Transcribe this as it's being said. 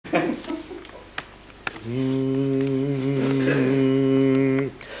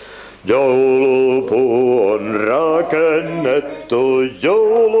Joulupuu on rakennettu,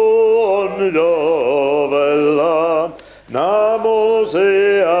 joulu on jo ovella.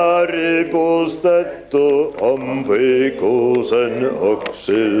 Naamusia ripustettu on kuusen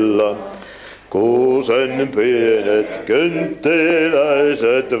oksilla. Kuusen pienet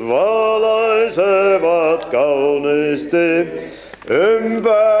kynttiläiset valaisevat kauniisti.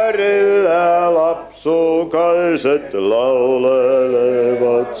 Ympärillä lapsukaiset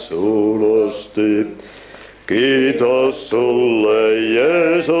laulelevat sulosti. Kiitos sulle,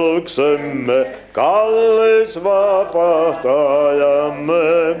 Jeesuksemme, kallis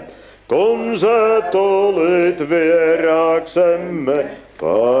vapahtajamme, kun sä tulit vieraksemme,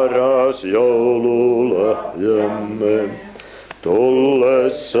 paras joululahjamme.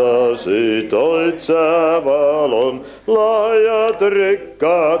 Tullessasi toit sä valon, lahjat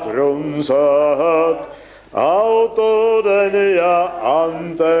rikkaat runsaat, autuuden ja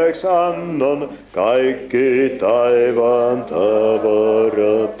anteeksannon kaikki taivaan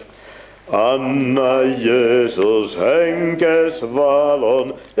tavarat. Anna Jeesus henkes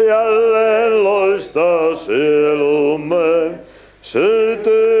valon, jälleen loistaa sielumme.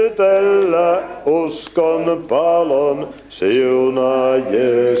 Sytytellä uskon palon, siunaa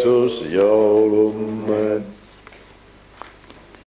Jeesus joulumme.